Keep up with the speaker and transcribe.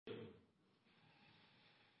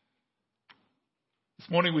This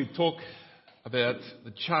morning we talk about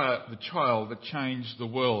the child that changed the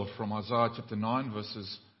world from Isaiah chapter 9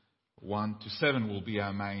 verses 1 to 7 will be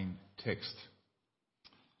our main text.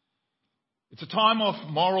 It's a time of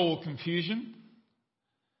moral confusion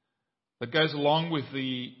that goes along with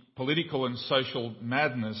the political and social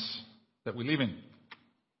madness that we live in.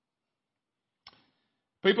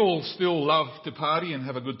 People still love to party and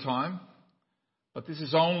have a good time, but this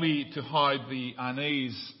is only to hide the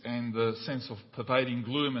unease and the sense of pervading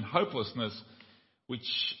gloom and hopelessness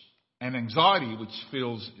and anxiety which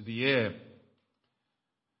fills the air.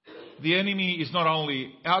 The enemy is not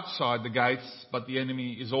only outside the gates, but the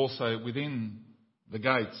enemy is also within the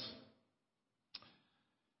gates.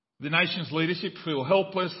 The nation's leadership feel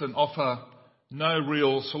helpless and offer no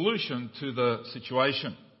real solution to the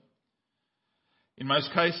situation. In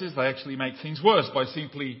most cases, they actually make things worse by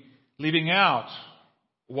simply living out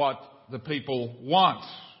what the people want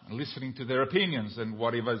and listening to their opinions and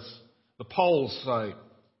whatever the polls say.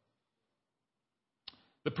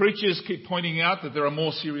 The preachers keep pointing out that there are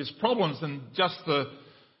more serious problems than just the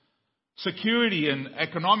security and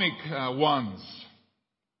economic ones.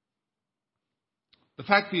 The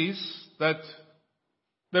fact is that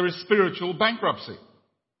there is spiritual bankruptcy.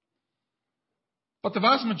 But the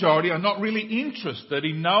vast majority are not really interested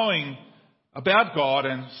in knowing about God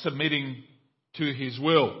and submitting to His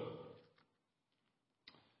will.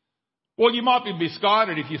 Well, you might be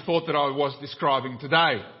misguided if you thought that I was describing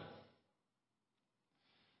today.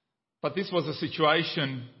 But this was a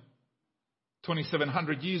situation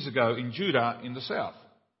 2,700 years ago in Judah in the south.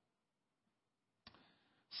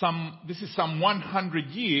 This is some 100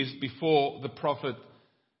 years before the prophet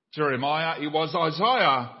Jeremiah. It was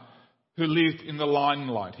Isaiah who lived in the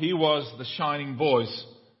limelight. He was the shining voice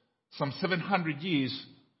some 700 years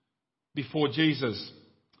before Jesus.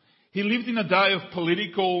 He lived in a day of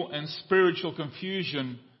political and spiritual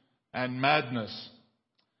confusion and madness.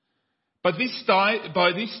 But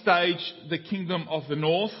by this stage, the kingdom of the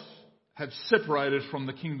north had separated from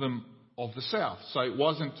the kingdom of the south. So it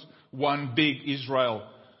wasn't one big Israel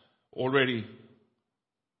already.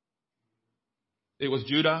 It was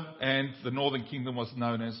Judah, and the northern kingdom was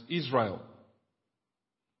known as Israel.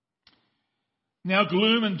 Now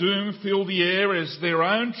gloom and doom fill the air as their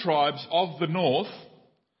own tribes of the north,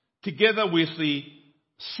 together with the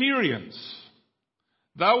Syrians,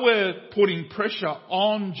 they were putting pressure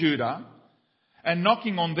on Judah and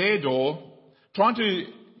knocking on their door, trying to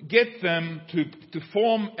get them to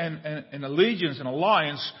form an allegiance, an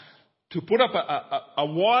alliance, to put up a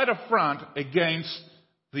wider front against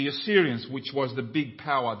the Assyrians, which was the big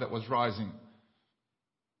power that was rising.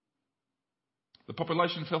 The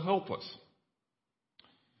population felt helpless.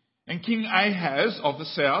 And King Ahaz of the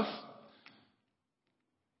south,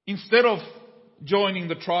 instead of joining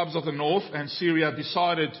the tribes of the north and Syria,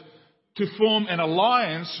 decided to form an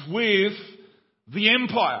alliance with the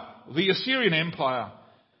empire, the Assyrian Empire.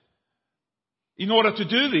 In order to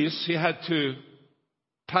do this, he had to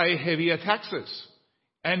pay heavier taxes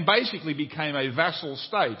and basically became a vassal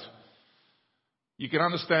state. You can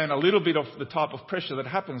understand a little bit of the type of pressure that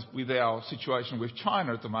happens with our situation with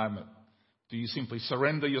China at the moment. Do you simply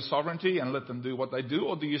surrender your sovereignty and let them do what they do,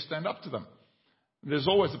 or do you stand up to them? There's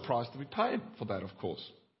always a price to be paid for that, of course.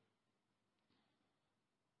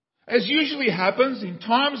 As usually happens in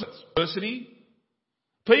times of adversity,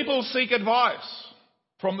 people seek advice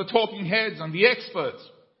from the talking heads and the experts,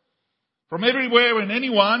 from everywhere and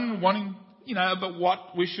anyone wanting, about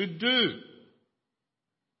what we should do.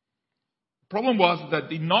 The problem was that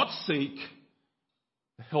they did not seek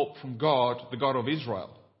help from God, the God of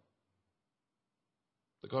Israel,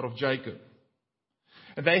 the God of Jacob.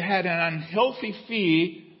 And they had an unhealthy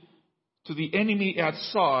fear to the enemy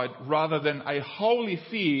outside rather than a holy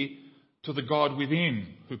fear to the God within,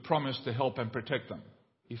 who promised to help and protect them,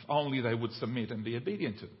 if only they would submit and be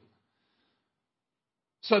obedient to him.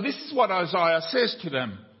 So this is what Isaiah says to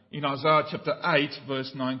them in Isaiah chapter 8,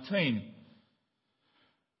 verse 19.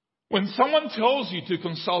 When someone tells you to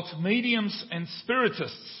consult mediums and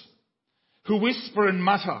spiritists who whisper and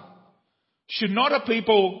mutter, should not a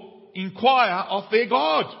people inquire of their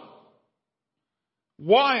God?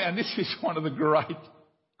 Why? And this is one of the great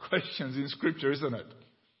questions in Scripture, isn't it?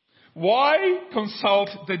 Why consult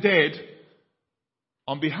the dead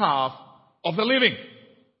on behalf of the living?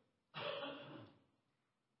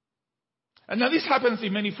 And now this happens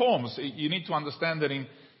in many forms. You need to understand that in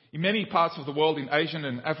many parts of the world, in Asian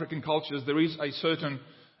and African cultures, there is a certain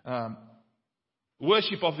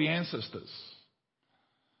worship of the ancestors,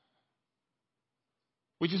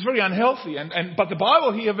 which is very unhealthy. But the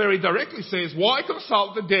Bible here very directly says, why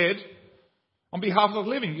consult the dead On behalf of the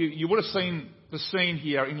living. You would have seen the scene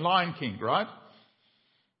here in Lion King, right?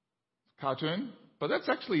 Cartoon. But that's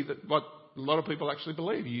actually what a lot of people actually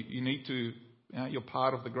believe. You need to, you're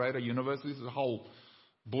part of the greater universe. This is a whole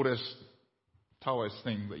Buddhist, Taoist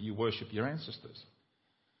thing that you worship your ancestors.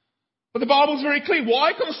 But the Bible's very clear.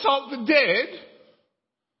 Why consult the dead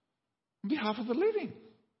on behalf of the living?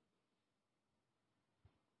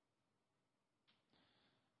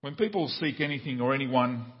 When people seek anything or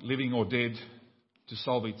anyone, living or dead, to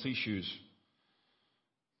solve its issues,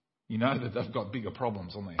 you know that they've got bigger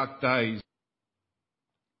problems on their dark days.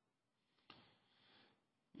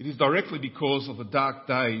 It is directly because of the dark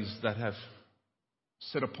days that have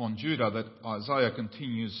set upon Judah that Isaiah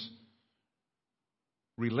continues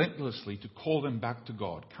relentlessly to call them back to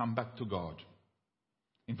God, come back to God.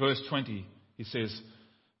 In verse 20, he says,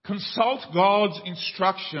 consult God's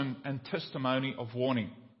instruction and testimony of warning.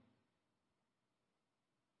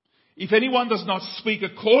 If anyone does not speak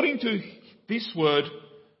according to this word,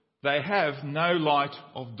 they have no light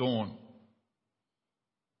of dawn.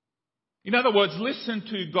 In other words, listen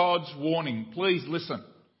to God's warning. Please listen.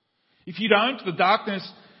 If you don't, the darkness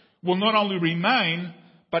will not only remain,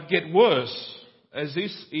 but get worse, as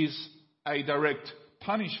this is a direct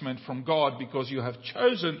punishment from God because you have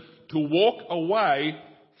chosen to walk away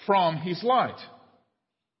from His light.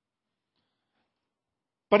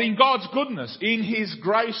 But in God's goodness, in His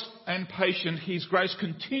grace and patience, His grace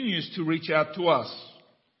continues to reach out to us.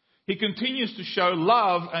 He continues to show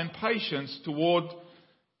love and patience toward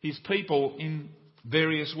His people in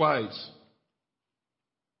various ways.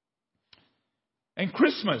 And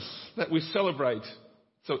Christmas that we celebrate,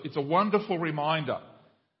 so it's a wonderful reminder,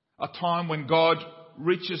 a time when God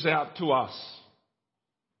reaches out to us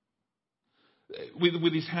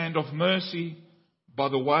with His hand of mercy by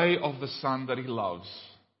the way of the Son that He loves.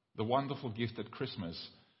 The wonderful gift at Christmas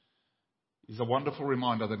is a wonderful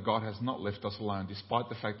reminder that God has not left us alone, despite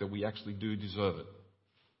the fact that we actually do deserve it.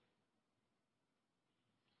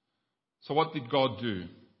 So what did God do?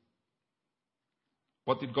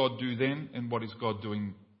 What did God do then, and what is God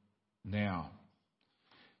doing now?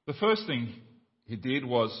 The first thing He did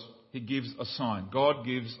was He gives a sign. God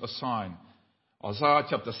gives a sign. Isaiah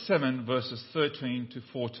chapter 7 verses 13 to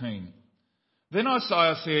 14. Then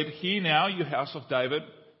Isaiah said, hear now, you house of David.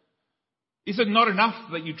 Is it not enough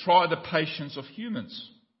that you try the patience of humans?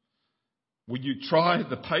 Will you try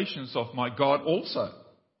the patience of my God also?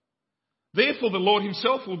 Therefore the Lord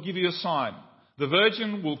Himself will give you a sign. The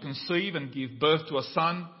virgin will conceive and give birth to a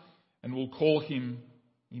son and will call him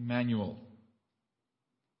Emmanuel.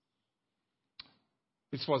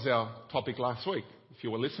 This was our topic last week. If you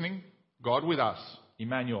were listening, God with us,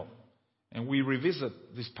 Emmanuel. And we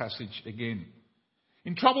revisit this passage again.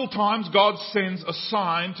 In troubled times, God sends a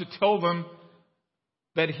sign to tell them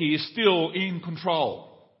that He is still in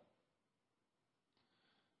control.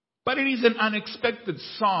 But it is an unexpected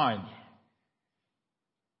sign.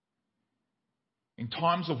 In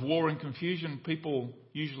times of war and confusion, people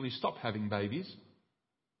usually stop having babies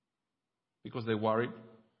because they're worried.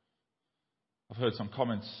 I've heard some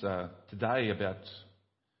comments today about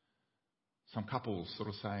some couples sort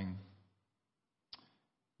of saying,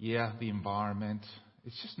 yeah, the environment,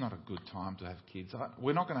 it's just not a good time to have kids.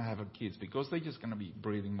 We're not going to have kids because they're just going to be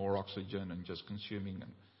breathing more oxygen and just consuming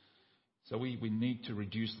them. So we need to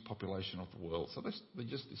reduce the population of the world. So they're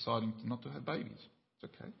just deciding not to have babies.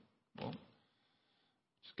 It's okay. Well,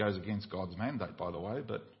 it goes against God's mandate, by the way.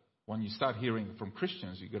 But when you start hearing it from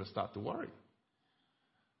Christians, you've got to start to worry.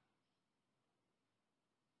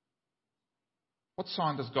 What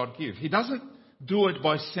sign does God give? He doesn't do it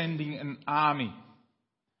by sending an army.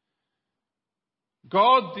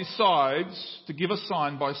 God decides to give a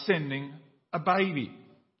sign by sending a baby.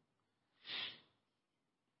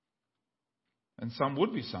 And some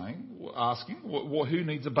would be asking, who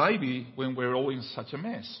needs a baby when we're all in such a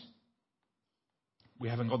mess? We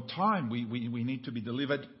haven't got time. We need to be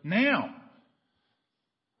delivered now.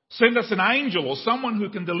 Send us an angel or someone who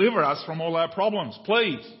can deliver us from all our problems.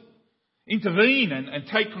 Please intervene and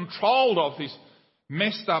take control of this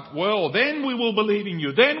messed up world. Then we will believe in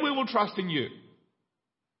you. Then we will trust in you.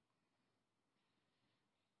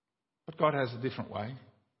 But God has a different way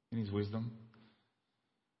in His wisdom.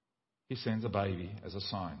 He sends a baby as a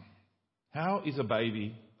sign. How is a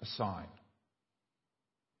baby a sign?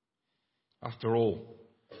 After all,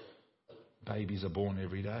 babies are born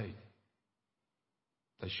every day.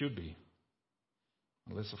 They should be.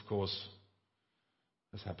 Unless, of course,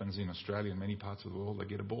 as happens in Australia and many parts of the world, they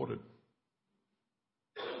get aborted.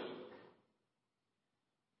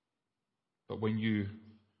 But when you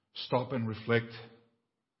stop and reflect,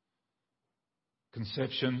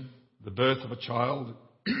 conception, The birth of a child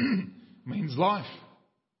means life.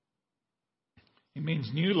 It means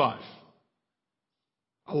new life.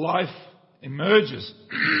 A life emerges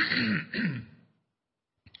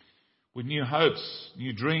with new hopes,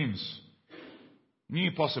 new dreams,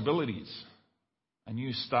 new possibilities, a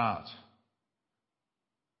new start.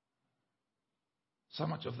 So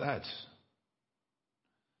much of that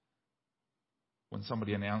when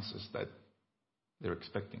somebody announces that they're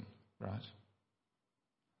expecting, right?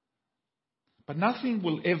 But nothing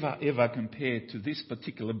will ever compare to this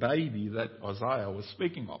particular baby that Isaiah was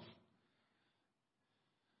speaking of.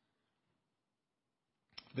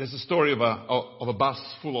 There's a story of a bus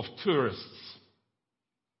full of tourists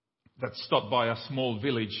that stopped by a small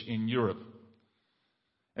village in Europe.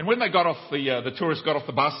 And when they got off the tourists got off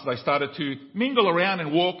the bus, they started to mingle around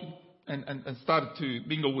and walk and started to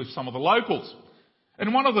mingle with some of the locals.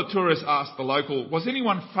 And one of the tourists asked the local, "Was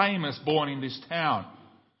anyone famous born in this town?"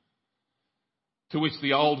 To which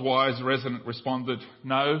the old wise resident responded,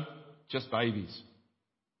 "No, just babies."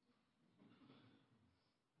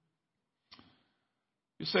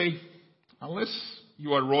 You see, unless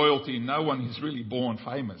you are royalty, no one is really born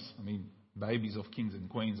famous. I mean, babies of kings and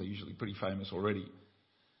queens are usually pretty famous already.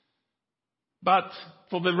 But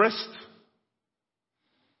for the rest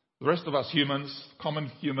of us humans, common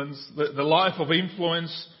humans, the life of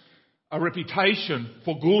influence, a reputation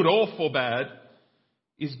for good or for bad,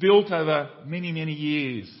 is built over many, many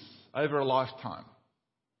years, over a lifetime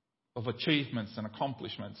of achievements and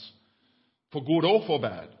accomplishments, for good or for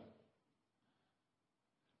bad.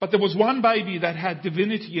 But there was one baby that had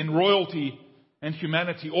divinity and royalty and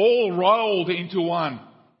humanity all rolled into one.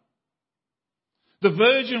 The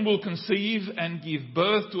virgin will conceive and give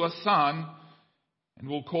birth to a son, and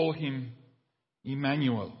we'll call him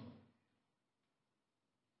Emmanuel.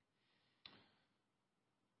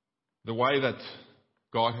 The way that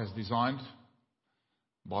God has designed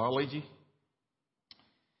biology,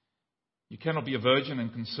 you cannot be a virgin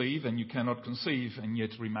and conceive, and you cannot conceive and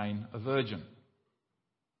yet remain a virgin.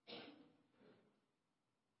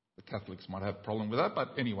 The Catholics might have a problem with that,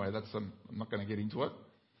 but anyway, I'm not going to get into it.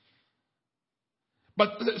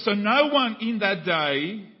 But so no one in that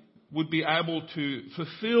day would be able to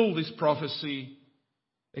fulfill this prophecy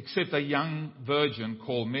except a young virgin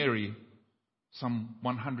called Mary some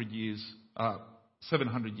 700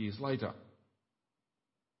 years later.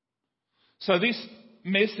 So this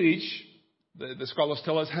message, the scholars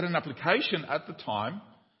tell us, had an application at the time,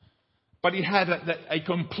 but it had a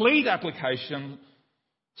complete application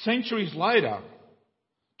centuries later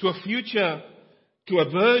to a future, to a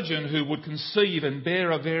virgin who would conceive and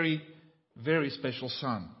bear a very, very special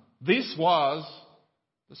son. This was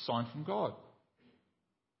the sign from God.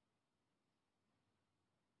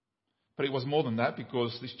 But it was more than that,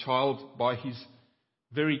 because this child, by his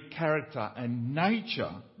very character and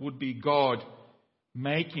nature, would be God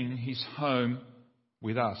making his home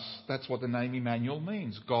with us. That's what the name Emmanuel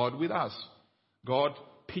means, God with us. God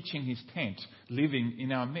pitching his tent, living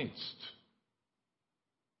in our midst.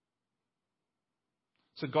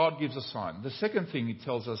 So God gives a sign. The second thing it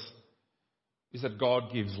tells us is that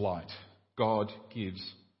God gives light. God gives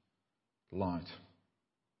light.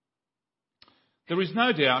 There is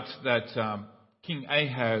no doubt that King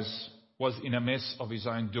Ahaz was in a mess of his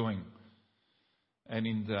own doing. And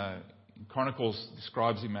in Chronicles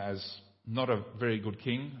describes him as not a very good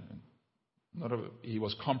king. He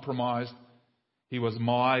was compromised. He was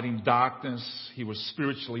mired in darkness. He was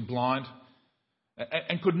spiritually blind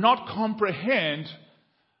and could not comprehend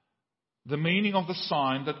the meaning of the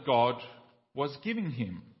sign that God was giving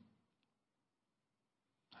him.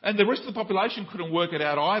 And the rest of the population couldn't work it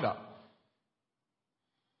out either.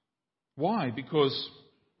 Why? Because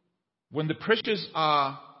when the pressures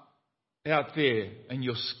are out there and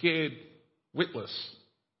you're scared witless,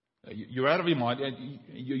 you're out of your mind,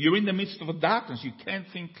 you're in the midst of a darkness, you can't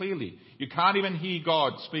think clearly. You can't even hear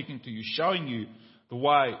God speaking to you, showing you the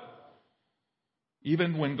way.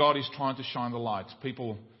 Even when God is trying to shine the light,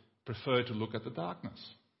 people prefer to look at the darkness.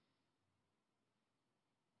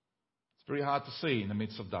 It's very hard to see in the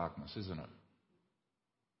midst of darkness, isn't it?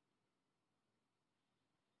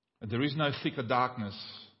 And there is no thicker darkness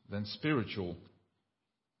than spiritual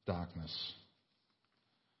darkness.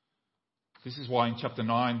 This is why in chapter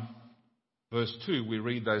 9, verse 2, we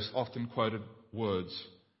read those often quoted words.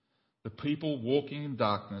 The people walking in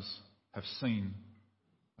darkness have seen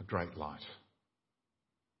a great light.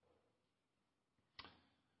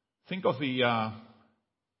 Think of the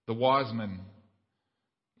wise men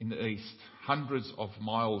in the east, hundreds of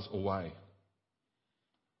miles away.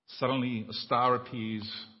 Suddenly a star appears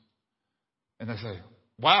and they say,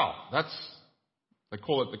 wow, that's They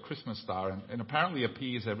call it the Christmas star, and apparently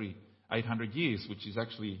appears every 800 years, which is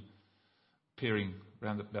actually appearing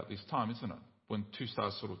around about this time, isn't it? When two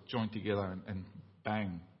stars sort of join together and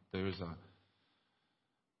bang, there is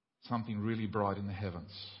something really bright in the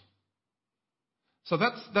heavens. So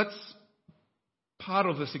that's part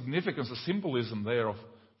of the significance, the symbolism there of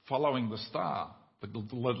following the star, the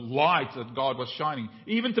light that God was shining,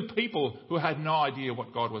 even to people who had no idea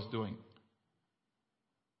what God was doing.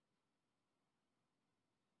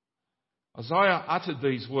 Isaiah uttered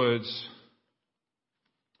these words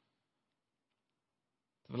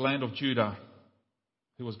to the land of Judah,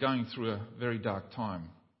 who was going through a very dark time.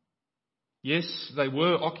 Yes, they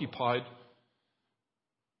were occupied.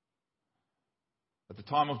 At the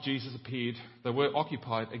time of Jesus appeared, they were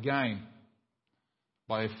occupied again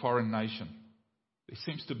by a foreign nation. It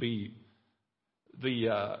seems to be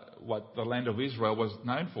what the land of Israel was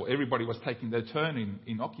known for. Everybody was taking their turn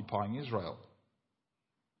in occupying Israel.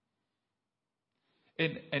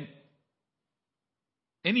 And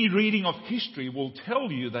any reading of history will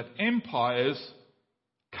tell you that empires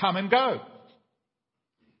come and go.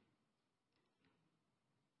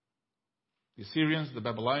 The Assyrians, the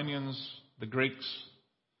Babylonians, the Greeks,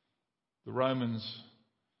 the Romans,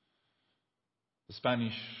 the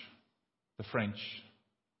Spanish, the French.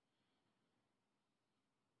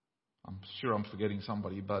 I'm sure I'm forgetting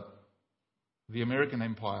somebody, but the American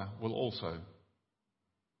Empire will also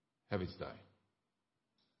have its day.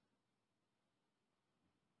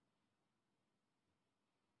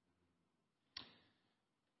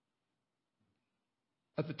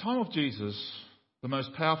 At the time of Jesus, the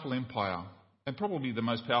most powerful empire, and probably the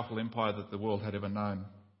most powerful empire that the world had ever known,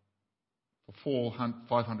 for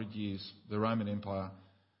 500 years, the Roman Empire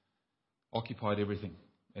occupied everything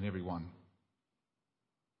and everyone.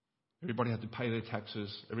 Everybody had to pay their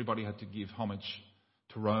taxes. Everybody had to give homage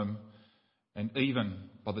to Rome. And even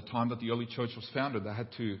by the time that the early church was founded, they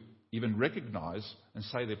had to even recognize and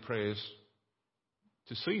say their prayers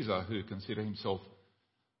to Caesar, who considered himself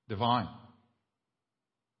divine.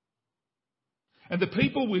 And the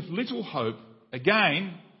people with little hope,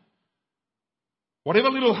 again, whatever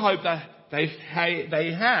little hope they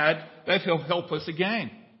had, they felt helpless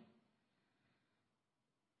again.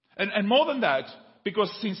 And more than that,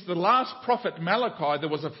 because since the last prophet Malachi, there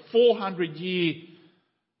was a 400-year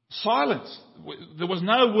silence. There was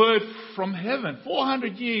no word from heaven.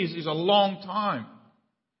 400 years is a long time.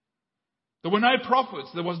 There were no prophets.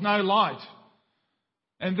 There was no light.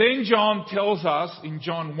 And then John tells us in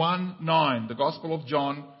John 1:9, the Gospel of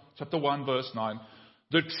John, chapter 1, verse 9,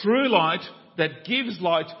 the true light that gives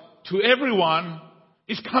light to everyone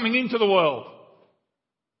is coming into the world.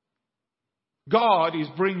 God is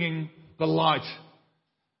bringing the light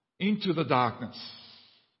into the darkness.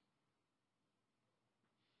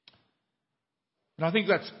 And I think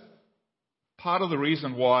that's part of the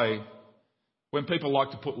reason why when people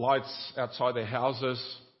like to put lights outside their houses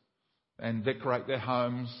and decorate their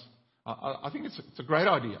homes, I think it's a great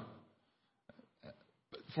idea.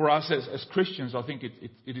 For us as Christians, I think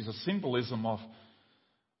it is a symbolism of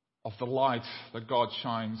the light that God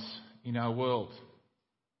shines in our world.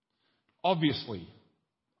 Obviously,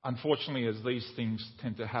 unfortunately, as these things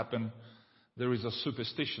tend to happen, there is a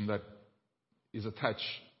superstition that is attached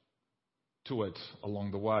to it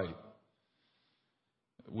along the way.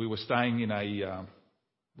 We were staying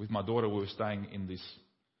with my daughter, we were staying in this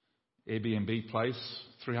Airbnb place,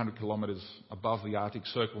 300 kilometres above the Arctic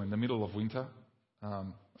Circle in the middle of winter, a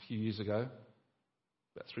few years ago,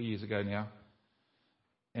 about 3 years ago now.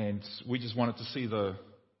 And we just wanted to see the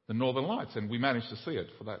Northern Lights, and we managed to see it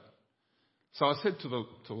for that. So I said to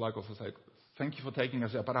the locals, I said, thank you for taking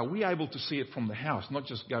us out, but are we able to see it from the house, not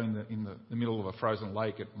just go in the middle of a frozen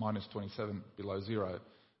lake at minus 27 below zero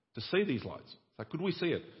to see these lights? So could we see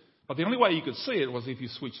it? But the only way you could see it was if you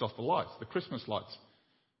switched off the lights, the Christmas lights.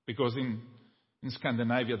 Because in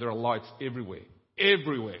Scandinavia there are lights everywhere.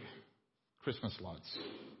 Everywhere. Christmas lights.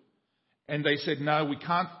 And they said, no, we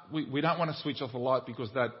can't, we don't want to switch off the light because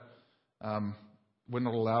that we're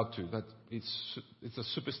not allowed to. That it's a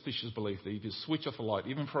superstitious belief that if you switch off the light,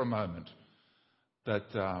 even for a moment, that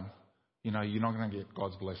you're not going to get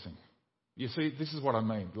God's blessing. You see, this is what I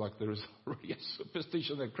mean. Like there is already a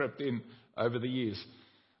superstition that crept in over the years.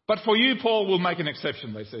 But for you, Paul, we'll make an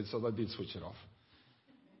exception, they said, so they did switch it off.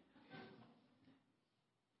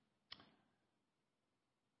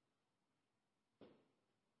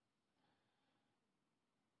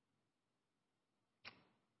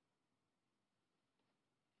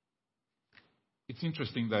 It's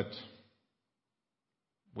interesting that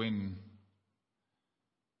when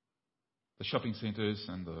the shopping centres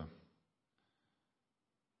and the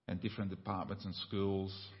and different departments and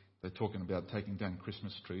schools. They're talking about taking down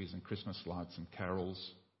Christmas trees and Christmas lights and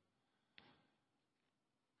carols.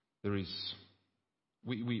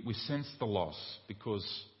 We sense the loss because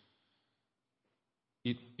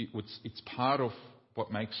it's part of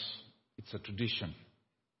what makes it's a tradition.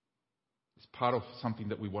 It's part of something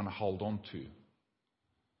that we want to hold on to.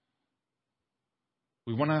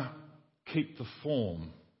 We want to keep the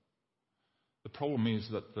form. The problem is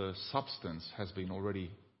that the substance has been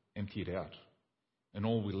already emptied out, and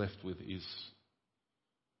all we're left with is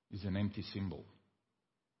an empty symbol.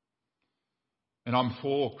 And I'm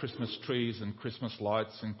for Christmas trees and Christmas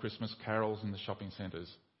lights and Christmas carols in the shopping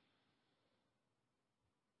centres.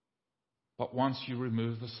 But once you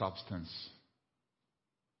remove the substance,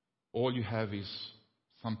 all you have is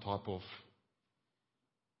some type of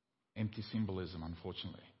empty symbolism,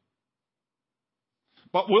 unfortunately.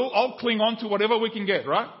 But I'll cling on to whatever we can get,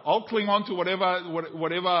 right? I'll cling on to whatever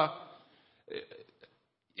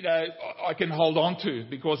I can hold on to,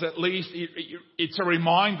 because at least it's a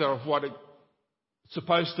reminder of what it's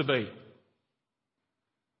supposed to be.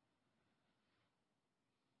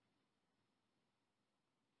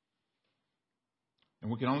 And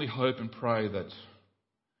we can only hope and pray that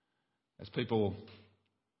as people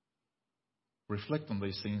reflect on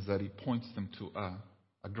these things, that it points them to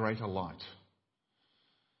a greater light,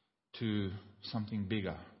 to something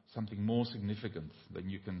bigger, something more significant than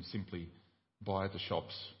you can simply buy at the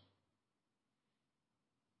shops.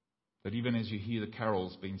 That even as you hear the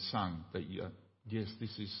carols being sung, that yes,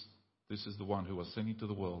 this is the one who was sent into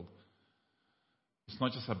the world. It's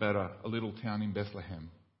not just about a little town in Bethlehem,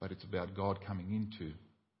 but it's about God coming into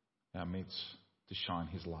our midst to shine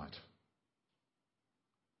His light.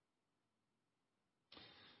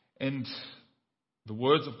 And the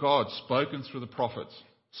words of God spoken through the prophets,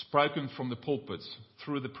 spoken from the pulpits,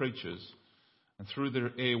 through the preachers, and through their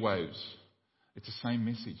airwaves, it's the same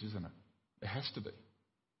message, isn't it? It has to be.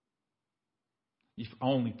 If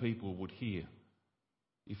only people would hear.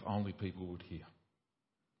 If only people would hear.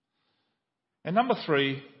 And number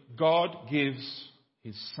 3, God gives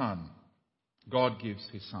His Son. God gives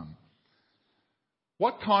His Son.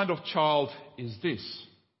 What kind of child is this?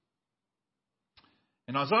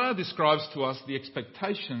 And Isaiah describes to us the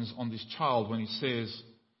expectations on this child when he says,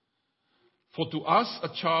 "For to us a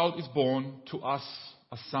child is born, to us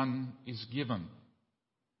a son is given,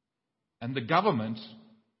 and the government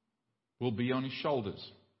will be on his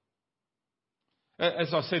shoulders."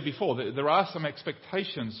 As I said before, there are some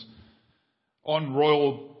expectations on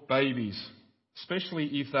royal babies,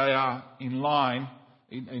 especially if they are in line,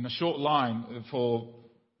 in a short line for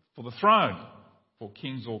the throne, for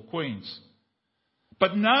kings or queens.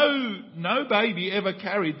 But no baby ever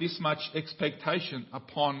carried this much expectation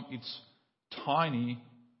upon its tiny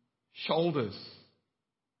shoulders.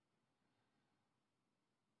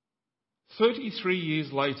 33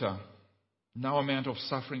 years later, no amount of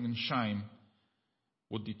suffering and shame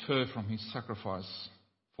would deter from His sacrifice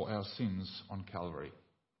for our sins on Calvary.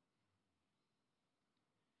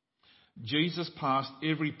 Jesus passed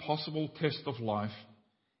every possible test of life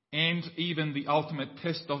and even the ultimate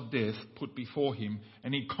test of death put before Him,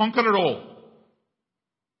 and He conquered it all.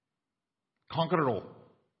 Conquered it all.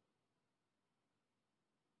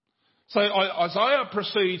 So Isaiah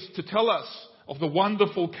proceeds to tell us of the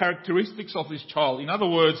wonderful characteristics of this child. In other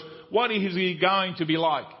words, what is He going to be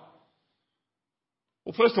like?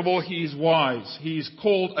 Well, first of all, He is wise. He is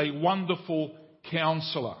called a wonderful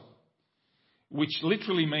counselor, which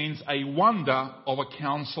literally means a wonder of a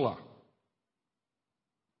counselor.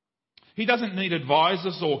 He doesn't need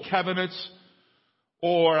advisors or cabinets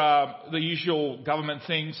or the usual government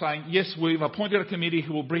thing saying, yes, we've appointed a committee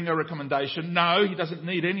who will bring a recommendation. No, He doesn't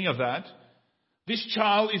need any of that. This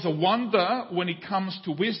child is a wonder when it comes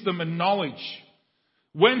to wisdom and knowledge.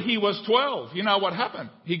 When he was 12, you know what happened?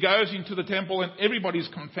 He goes into the temple and everybody's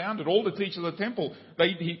confounded. All the teachers of the temple,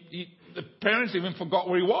 the parents even forgot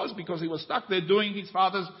where he was because he was stuck there doing his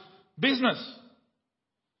father's business.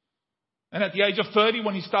 And at the age of 30,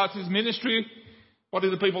 when he starts his ministry, what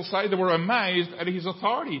did the people say? They were amazed at his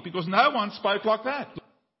authority because no one spoke like that.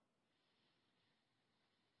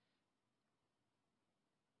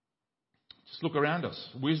 Just look around us.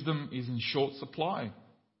 Wisdom is in short supply.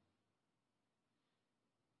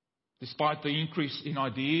 Despite the increase in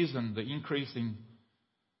ideas and the increase in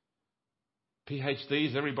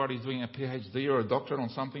PhDs, everybody's doing a PhD or a doctorate on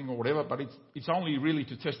something or whatever, but it's only really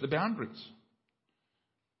to test the boundaries,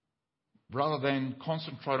 rather than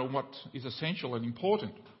concentrate on what is essential and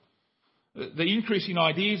important. The increase in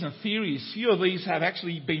ideas and theories, few of these have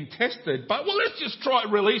actually been tested, but let's just try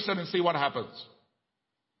release it and see what happens.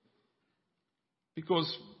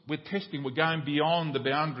 Because we're testing, we're going beyond the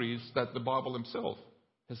boundaries that the Bible Himself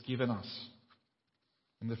has given us.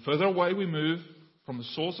 And the further away we move from the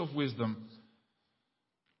source of wisdom,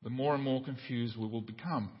 the more and more confused we will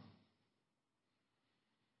become.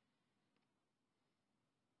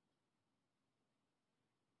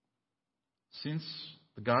 Since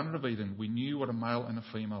the Garden of Eden, we knew what a male and a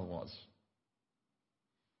female was.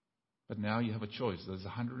 But now you have a choice. There's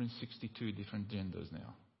 162 different genders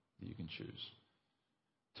now that you can choose.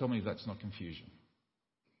 Tell me if that's not confusion.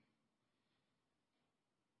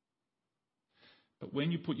 But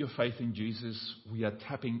when you put your faith in Jesus, we are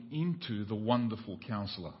tapping into the wonderful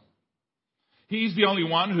Counselor. He is the only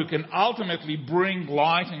one who can ultimately bring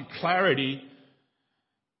light and clarity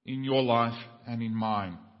in your life and in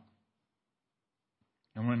mine.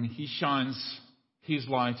 And when He shines His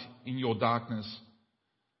light in your darkness,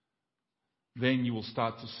 then you will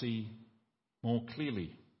start to see more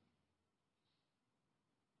clearly.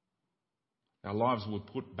 Our lives will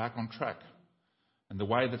put back on track. And the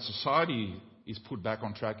way that society is put back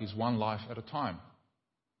on track is one life at a time.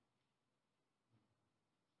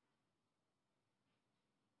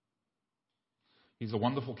 He's a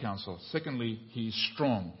wonderful Counselor. Secondly, He is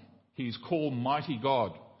strong. He is called Mighty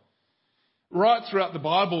God. Right throughout the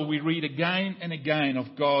Bible, we read again and again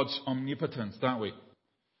of God's omnipotence, don't we?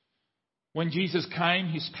 When Jesus came,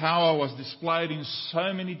 His power was displayed in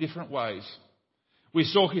so many different ways. We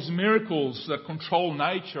saw His miracles that control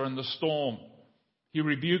nature and the storm. He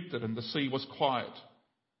rebuked it and the sea was quiet.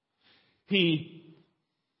 He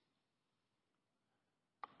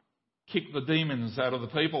kicked the demons out of the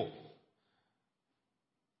people.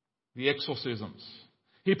 The exorcisms.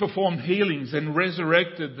 He performed healings and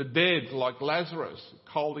resurrected the dead like Lazarus,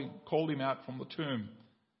 called him out from the tomb.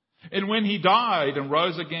 And when He died and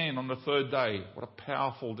rose again on the third day, what a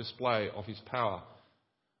powerful display of His power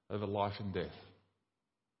over life and death.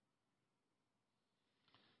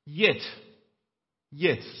 Yet,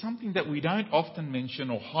 something that we don't often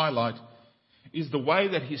mention or highlight is the way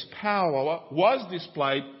that His power was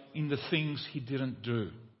displayed in the things He didn't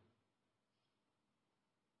do.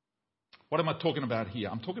 What am I talking about here?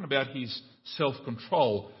 I'm talking about His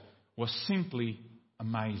self-control was simply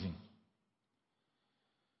amazing.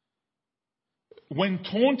 When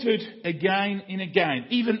taunted again and again,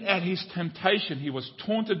 even at His temptation, He was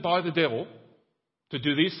taunted by the devil to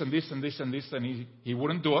do this and this and this and this, and he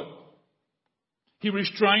wouldn't do it. He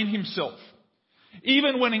restrained Himself.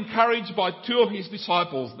 Even when encouraged by two of His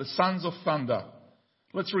disciples, the sons of thunder.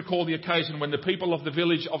 Let's recall the occasion when the people of the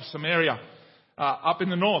village of Samaria, up in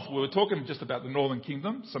the north, we were talking just about the northern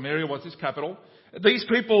kingdom. Samaria was its capital. These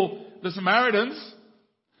people, the Samaritans,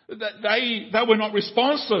 they were not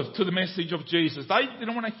responsive to the message of Jesus. They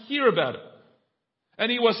didn't want to hear about it.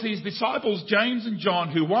 And it was His disciples, James and John,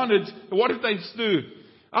 who what did they do?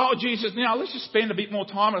 Oh, Jesus, now let's just spend a bit more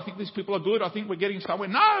time. I think these people are good. I think we're getting somewhere.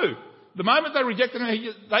 No! The moment they rejected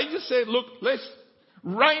Him, they just said, look, let's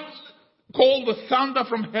call the thunder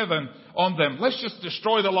from heaven on them. Let's just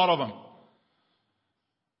destroy the lot of them.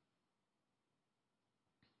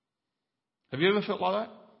 Have you ever felt like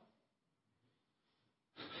that?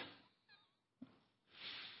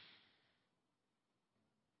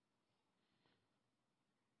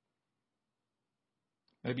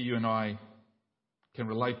 Maybe you and I can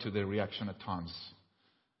relate to their reaction at times.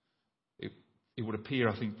 It would appear,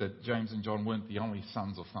 I think, that James and John weren't the only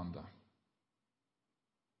sons of thunder.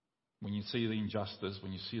 When you see the injustice,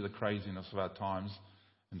 when you see the craziness of our times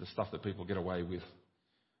and the stuff that people get away with,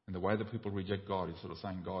 and the way that people reject God, is sort of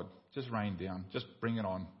saying, God, just rain down, just bring it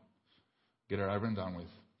on, get it over and done with.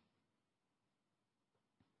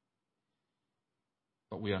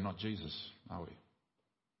 But we are not Jesus, are we?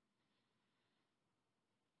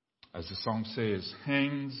 As the song says,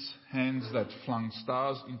 hands that flung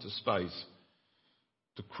stars into space,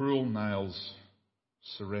 to cruel nails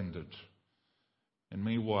surrendered. And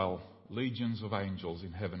meanwhile, legions of angels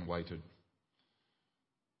in heaven waited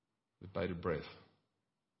with bated breath.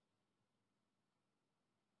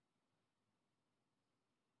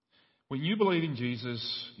 When you believe in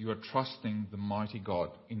Jesus, you are trusting the mighty God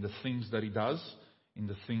in the things that He does, in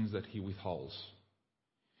the things that He withholds.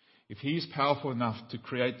 If He is powerful enough to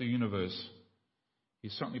create the universe,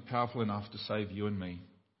 He's certainly powerful enough to save you and me.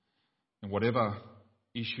 And whatever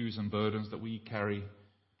issues and burdens that we carry,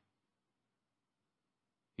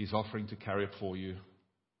 He's offering to carry it for you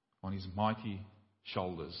on His mighty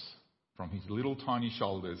shoulders. From His little tiny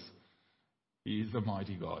shoulders, He is the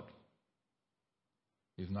mighty God.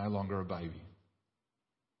 He's no longer a baby.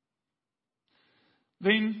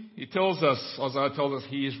 Then He tells us, Isaiah tells us,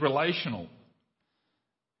 He is relational.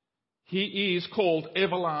 He is called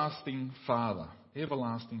Everlasting Father.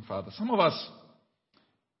 everlasting Father. Some of us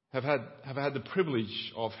have had the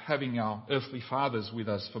privilege of having our earthly fathers with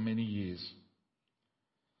us for many years.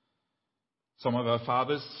 Some of our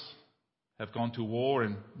fathers have gone to war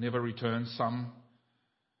and never returned. Some,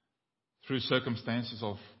 through circumstances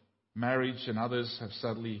of marriage, and others have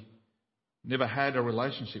sadly never had a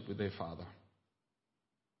relationship with their father.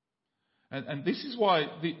 And this is why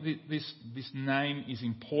this name is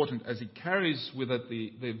important, as it carries with it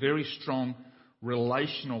the very strong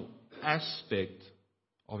relational aspect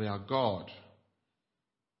of our God.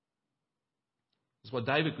 That's what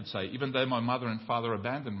David could say. Even though my mother and father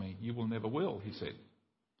abandoned me, you will never will, he said.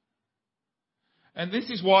 And this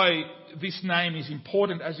is why this name is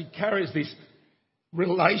important, as it carries this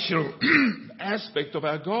relational aspect of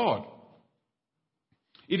our God.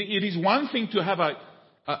 It is one thing to have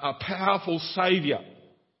a powerful Saviour.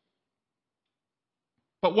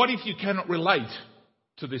 But what if you cannot relate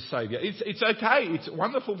to this Saviour? It's okay. It's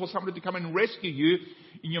wonderful for somebody to come and rescue you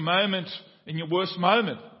in your moment, in your worst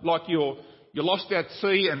moment. Like you're lost at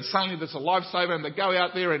sea and suddenly there's a lifesaver and they go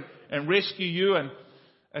out there and rescue you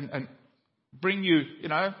and bring you,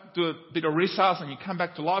 do a bit of resusc and you come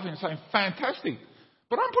back to life and you're saying, fantastic.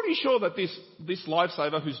 But I'm pretty sure that this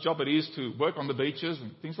lifesaver, whose job it is to work on the beaches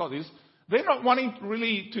and things like this, they're not wanting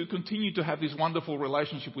really to continue to have this wonderful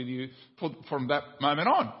relationship with you from that moment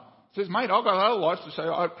on. Says, mate, I've got other lives to say.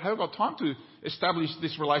 I haven't got time to establish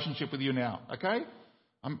this relationship with you now. Okay,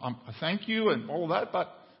 I thank you and all that,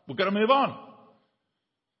 but we've got to move on.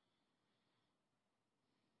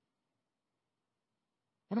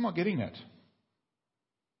 What am I getting at?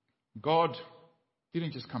 God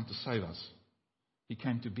didn't just come to save us. He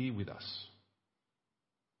came to be with us.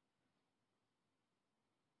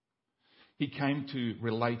 He came to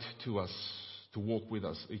relate to us, to walk with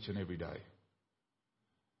us each and every day.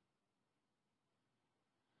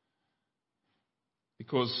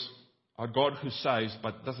 Because our God who saves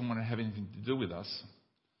but doesn't want to have anything to do with us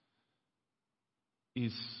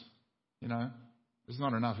is, it's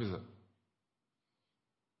not enough, is it?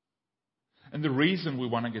 And the reason we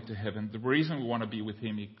want to get to heaven, the reason we want to be with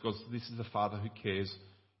Him, is because this is a Father who cares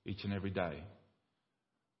each and every day.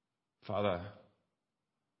 Father,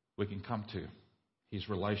 we can come to. He's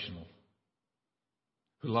relational,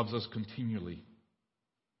 who loves us continually.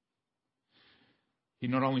 He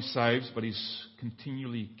not only saves, but He's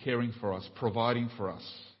continually caring for us, providing for us.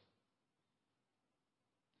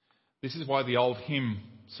 This is why the old hymn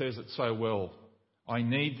says it so well. I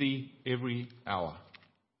need Thee every hour.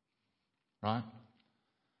 Right?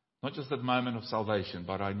 Not just at the moment of salvation,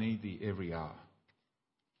 but I need Thee every hour.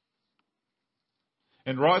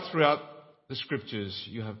 And right throughout the Scriptures,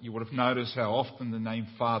 you would have noticed how often the name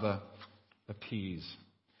Father appears.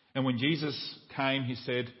 And when Jesus came, He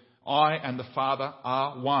said, I and the Father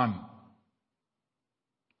are one.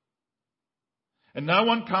 And no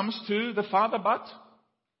one comes to the Father but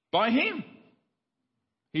by Him.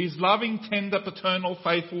 He is loving, tender, paternal,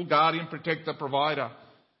 faithful, guardian, protector, provider.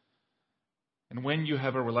 And when you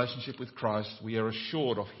have a relationship with Christ, we are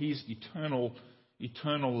assured of His eternal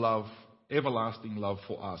love, everlasting love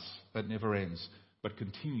for us that never ends, but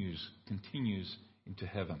continues into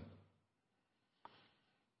heaven.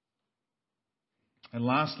 And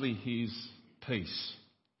lastly, His peace.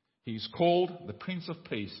 He is called the Prince of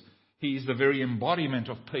Peace. He is the very embodiment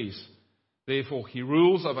of peace. Therefore, He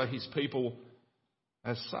rules over His people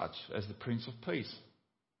as such, as the Prince of Peace.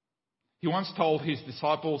 He once told His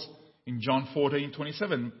disciples in John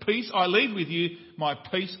 14:27, peace I leave with you, my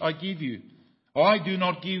peace I give you. I do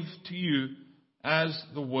not give to you as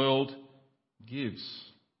the world gives.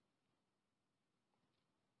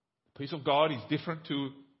 The peace of God is different to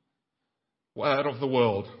that of the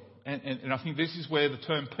world. And I think this is where the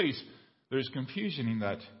term peace, there is confusion in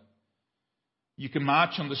that. You can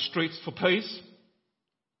march on the streets for peace.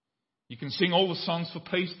 You can sing all the songs for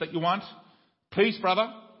peace that you want. Peace,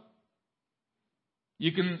 brother.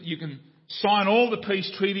 You can sign all the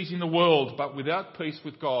peace treaties in the world, but without peace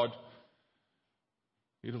with God,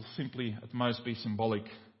 it'll simply at most be symbolic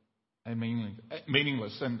and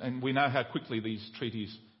meaningless. And we know how quickly these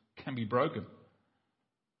treaties can be broken.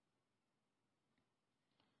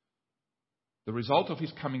 The result of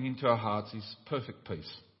His coming into our hearts is perfect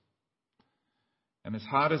peace. And as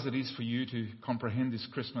hard as it is for you to comprehend this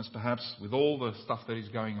Christmas, perhaps with all the stuff that is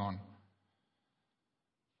going on,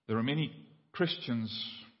 there are many Christians,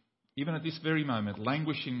 even at this very moment,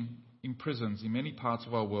 languishing in prisons in many parts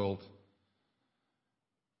of our world,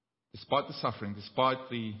 despite the suffering, despite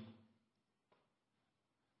the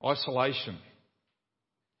isolation.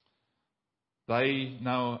 They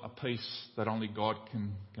know a peace that only God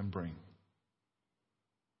can bring.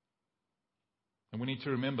 And we need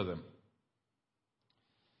to remember them.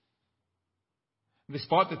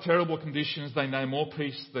 Despite the terrible conditions, they know more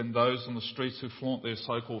peace than those on the streets who flaunt their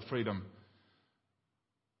so-called freedom.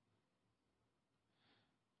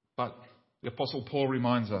 But the Apostle Paul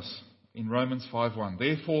reminds us in Romans 5:1,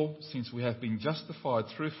 therefore, since we have been justified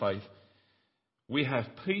through faith, we have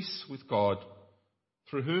peace with God.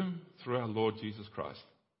 Through whom? Through our Lord Jesus Christ.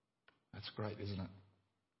 That's great, isn't it?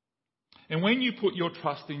 And when you put your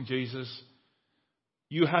trust in Jesus,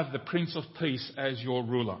 you have the Prince of Peace as your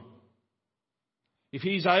ruler. If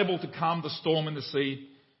He's able to calm the storm in the sea,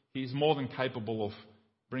 He's more than capable of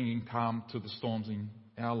bringing calm to the storms in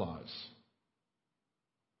our lives.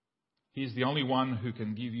 He's the only one who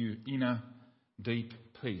can give you inner, deep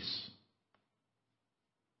peace.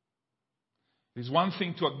 It is one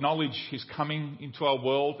thing to acknowledge His coming into our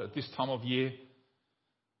world at this time of year,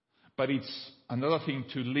 but it's another thing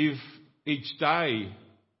to live each day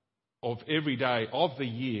of every day of the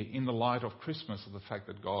year in the light of Christmas, of the fact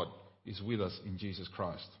that God is with us in Jesus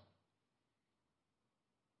Christ.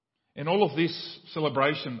 And all of this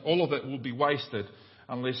celebration, all of that will be wasted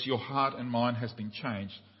unless your heart and mind has been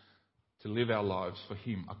changed to live our lives for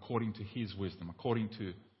Him according to His wisdom, according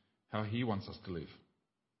to how He wants us to live.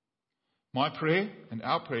 My prayer and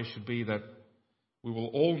our prayer should be that we will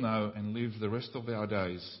all know and live the rest of our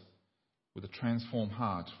days with a transformed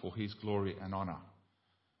heart for His glory and honour,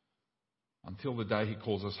 until the day He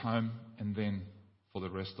calls us home, and then for the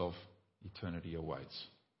rest of eternity awaits.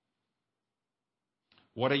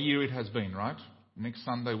 What a year it has been, right? Next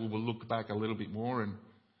Sunday we will look back a little bit more and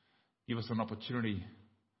give us an opportunity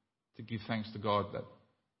to give thanks to God that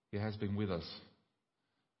He has been with us.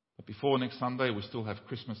 But before next Sunday, we still have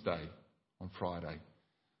Christmas Day on Friday.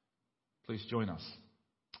 Please join us,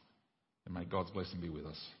 and may God's blessing be with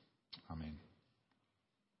us. Amen.